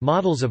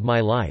 Models of My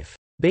Life.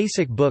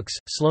 Basic Books,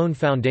 Sloan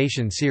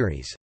Foundation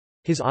Series.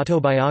 His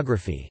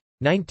autobiography.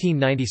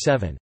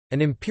 1997.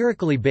 An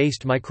Empirically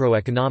Based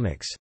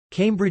Microeconomics.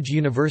 Cambridge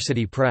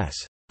University Press.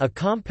 A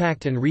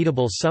compact and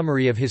readable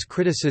summary of his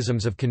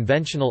criticisms of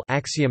conventional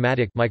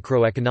axiomatic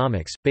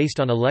microeconomics, based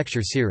on a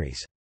lecture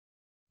series.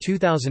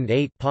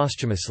 2008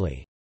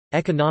 posthumously.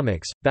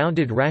 Economics,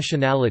 Bounded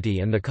Rationality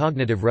and the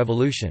Cognitive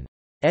Revolution.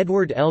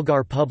 Edward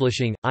Elgar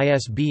Publishing,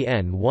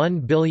 ISBN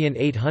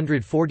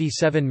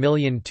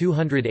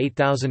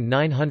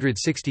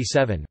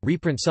 1847208967,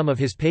 reprint some of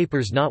his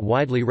papers not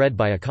widely read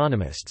by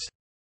economists.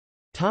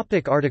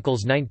 Topic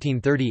articles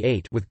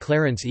 1938 with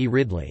Clarence E.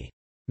 Ridley.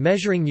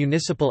 Measuring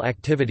Municipal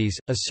Activities,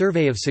 A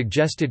Survey of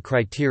Suggested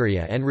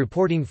Criteria and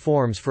Reporting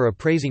Forms for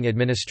Appraising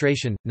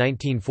Administration,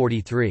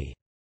 1943.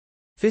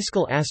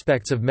 Fiscal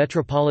Aspects of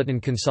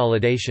Metropolitan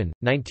Consolidation,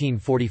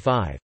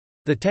 1945.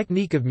 The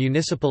Technique of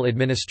Municipal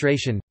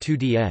Administration,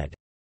 2d ed.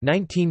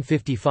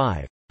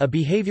 1955. A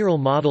Behavioral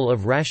Model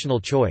of Rational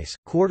Choice,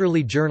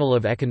 Quarterly Journal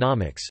of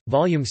Economics,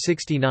 Volume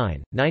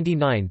 69,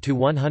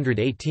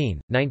 99–118,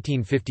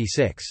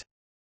 1956.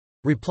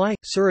 Reply,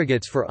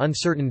 Surrogates for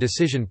Uncertain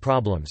Decision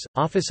Problems,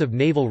 Office of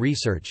Naval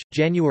Research,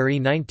 January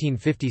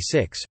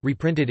 1956,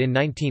 reprinted in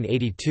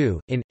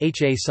 1982, in,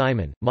 H. A.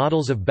 Simon,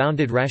 Models of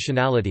Bounded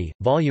Rationality,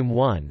 Volume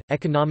 1,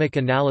 Economic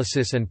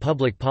Analysis and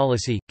Public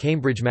Policy,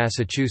 Cambridge,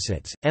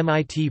 Massachusetts,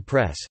 MIT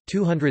Press,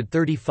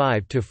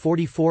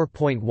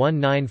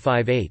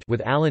 235–44.1958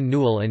 with Alan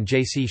Newell and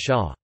J. C.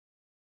 Shaw.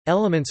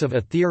 Elements of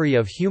a Theory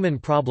of Human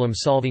Problem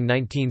Solving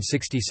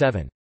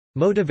 1967.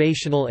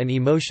 Motivational and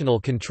Emotional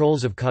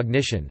Controls of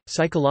Cognition,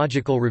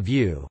 Psychological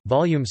Review,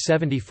 Volume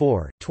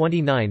 74,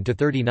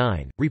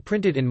 29–39,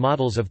 reprinted in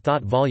Models of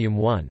Thought Volume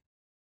 1.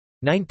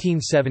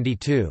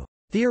 1972.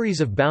 Theories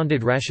of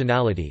Bounded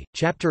Rationality,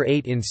 Chapter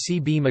 8 in C.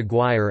 B.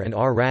 Maguire and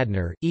R.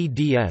 Radner,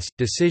 eds.,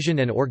 Decision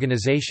and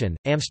Organization,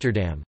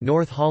 Amsterdam,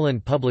 North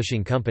Holland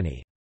Publishing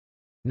Company.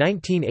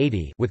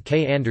 1980 with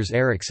K. Anders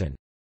Ericsson.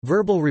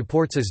 Verbal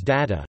Reports as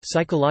Data,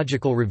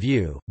 Psychological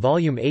Review,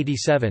 Volume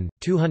 87,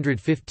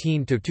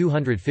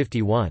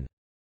 215–251.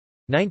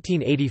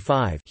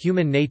 1985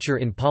 Human Nature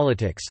in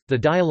Politics, The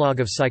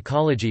Dialogue of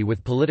Psychology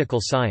with Political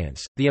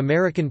Science, The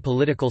American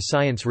Political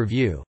Science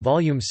Review,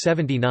 Volume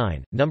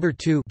 79, No.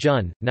 2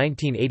 Jun,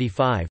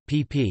 1985,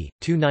 pp.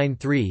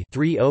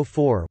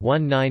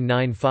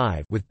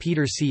 293–304–1995 with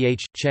Peter C.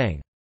 H.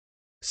 Cheng.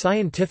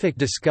 Scientific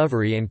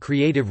Discovery and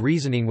Creative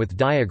Reasoning with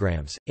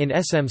Diagrams, in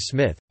S. M.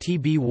 Smith, T.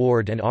 B.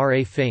 Ward and R.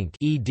 A. Fink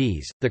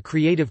eds., The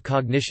Creative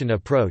Cognition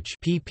Approach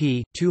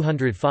pp.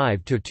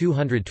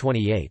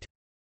 205–228.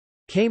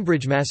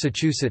 Cambridge,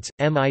 Massachusetts,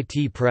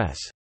 MIT Press.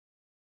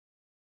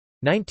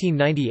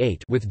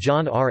 1998 with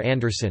John R.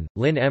 Anderson,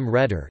 Lynn M.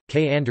 Redder,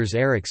 K. Anders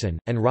Ericsson,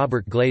 and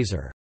Robert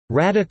Glazer.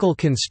 Radical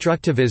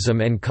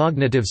Constructivism and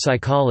Cognitive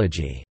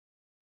Psychology.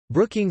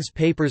 Brookings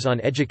Papers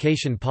on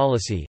Education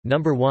Policy, No.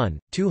 1,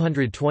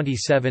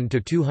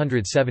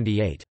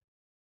 227–278.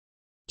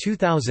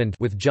 2000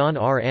 with John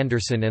R.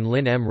 Anderson and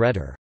Lynn M.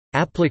 Redder.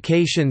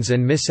 Applications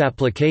and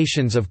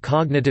Misapplications of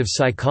Cognitive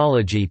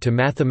Psychology to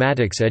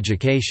Mathematics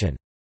Education.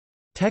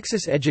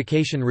 Texas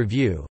Education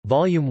Review,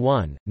 Volume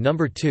 1, No.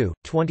 2,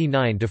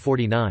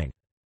 29–49.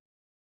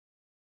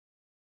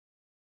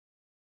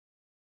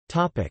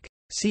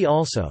 See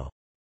also: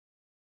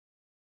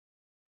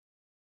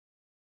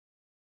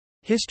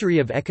 History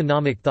of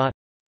economic thought,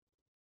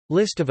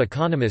 List of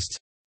economists,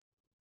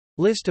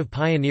 List of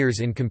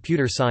pioneers in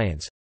computer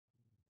science,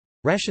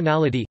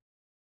 Rationality,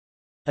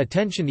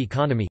 Attention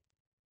economy.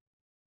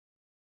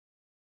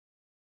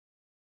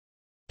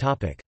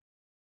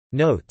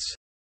 Notes.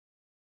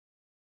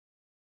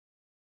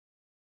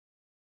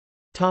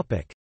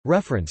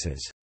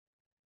 References.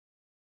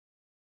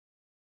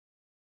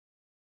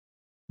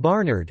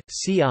 Barnard,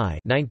 C. I.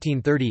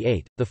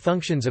 1938, The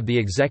Functions of the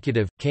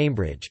Executive,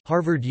 Cambridge,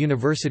 Harvard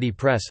University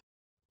Press.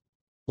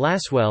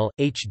 Lasswell,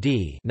 H.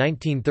 D.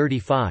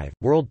 1935,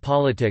 World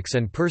Politics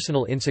and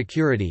Personal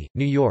Insecurity,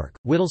 New York,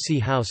 Whittlesey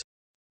House.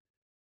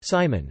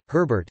 Simon,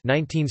 Herbert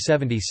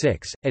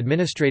 1976,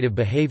 Administrative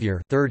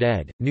Behavior 3rd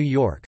ed., New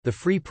York, The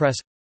Free Press.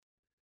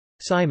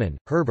 Simon,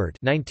 Herbert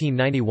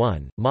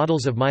 1991,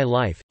 Models of My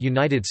Life,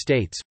 United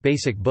States,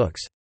 Basic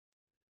Books.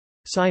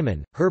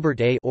 Simon, Herbert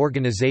A.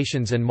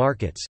 Organizations and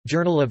Markets,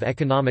 Journal of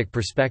Economic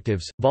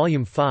Perspectives,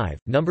 Volume 5,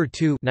 No.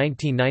 2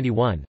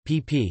 1991,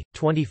 pp.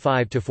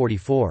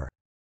 25–44.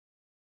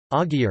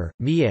 Augier,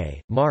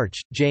 Mie,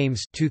 March,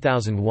 James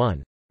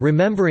 2001.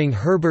 Remembering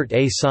Herbert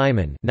A.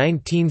 Simon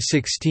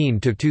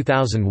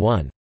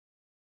 1916–2001.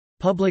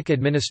 Public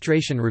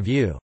Administration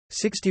Review.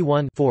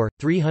 61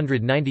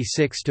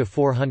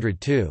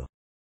 396–402.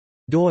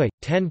 doi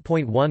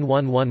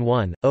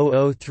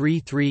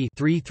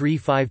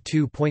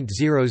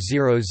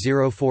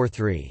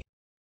 10.1111/0033-3352.00043.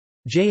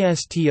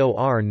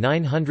 JSTOR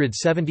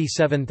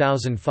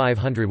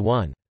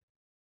 977501.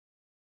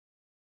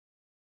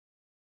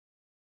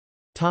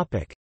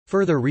 Topic.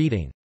 Further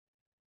reading.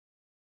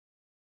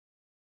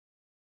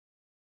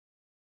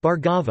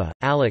 Bhargava,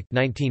 Alec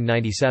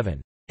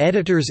 1997.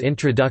 Editor's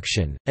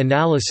Introduction,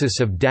 Analysis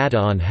of Data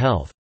on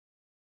Health.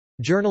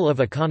 Journal of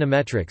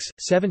Econometrics,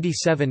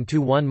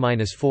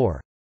 77–1–4.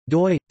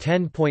 doi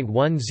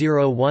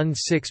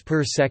 10.1016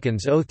 per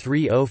seconds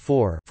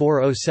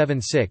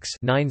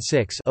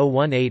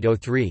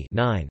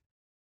 0304-4076-96-01803-9.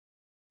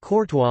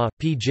 Courtois,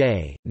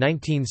 P.J.,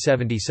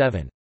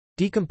 1977.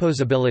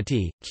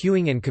 Decomposability,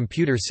 Queuing and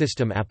Computer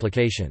System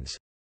Applications.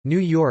 New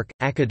York,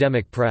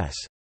 Academic Press.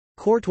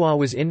 Courtois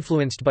was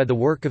influenced by the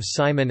work of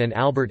Simon and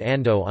Albert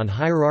Ando on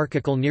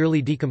hierarchical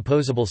nearly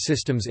decomposable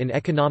systems in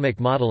economic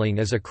modeling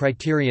as a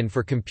criterion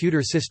for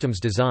computer systems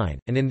design,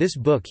 and in this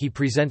book he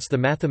presents the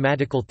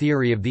mathematical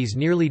theory of these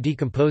nearly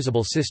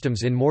decomposable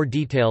systems in more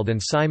detail than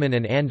Simon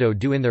and Ando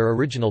do in their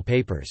original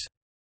papers.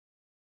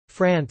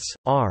 France,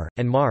 R.,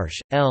 and Marsh,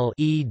 L.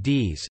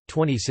 eds.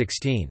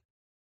 2016.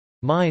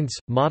 Minds,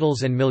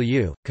 Models and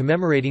Milieu,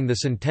 commemorating the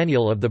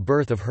centennial of the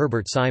birth of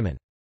Herbert Simon.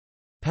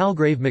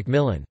 Palgrave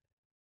Macmillan.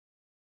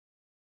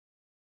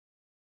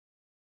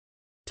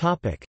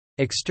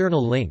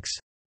 External links.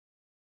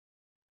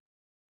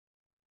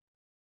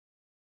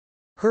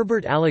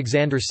 Herbert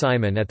Alexander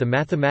Simon at the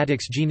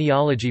Mathematics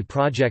Genealogy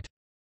Project.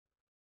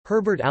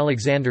 Herbert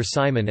Alexander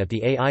Simon at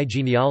the AI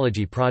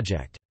Genealogy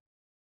Project.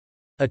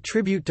 A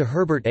tribute to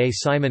Herbert A.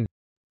 Simon.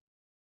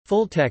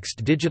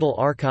 Full-text digital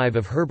archive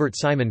of Herbert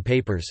Simon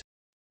papers.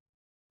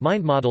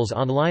 MindModels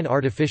online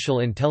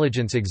artificial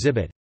intelligence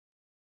exhibit.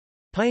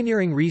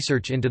 Pioneering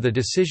research into the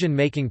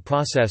decision-making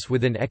process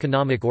within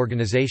economic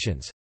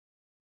organizations.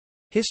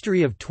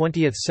 History of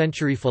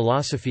 20th-Century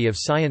Philosophy of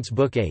Science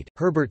Book 8,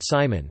 Herbert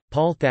Simon,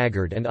 Paul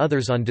Thagard and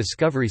others on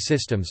Discovery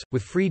Systems,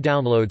 with free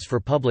downloads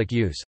for public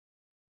use.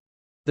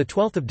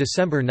 12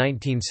 December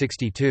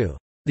 1962.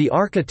 The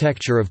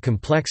Architecture of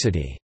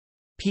Complexity.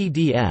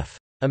 PDF.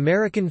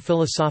 American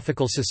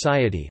Philosophical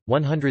Society,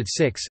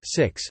 106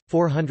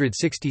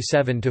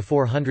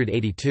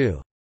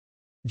 467–482.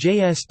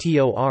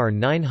 JSTOR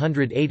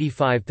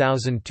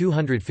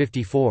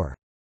 985254.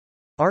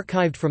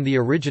 Archived from the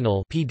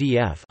original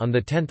PDF on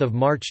 10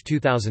 March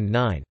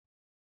 2009.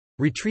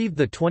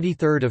 Retrieved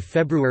 23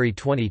 February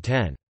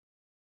 2010.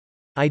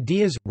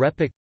 Ideas,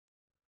 Repic.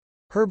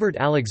 Herbert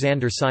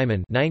Alexander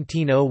Simon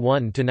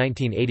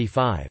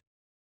 1901–1985.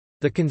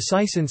 The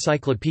Concise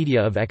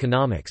Encyclopedia of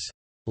Economics.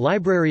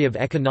 Library of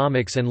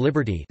Economics and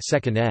Liberty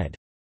 2nd ed.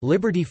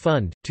 Liberty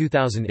Fund,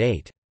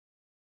 2008.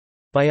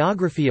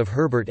 Biography of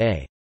Herbert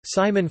A.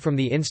 Simon from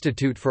the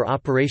Institute for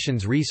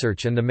Operations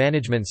Research and the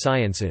Management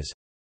Sciences.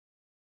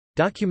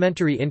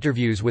 Documentary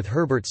interviews with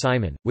Herbert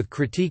Simon, with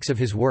critiques of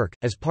his work,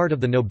 as part of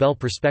the Nobel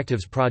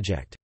Perspectives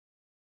Project.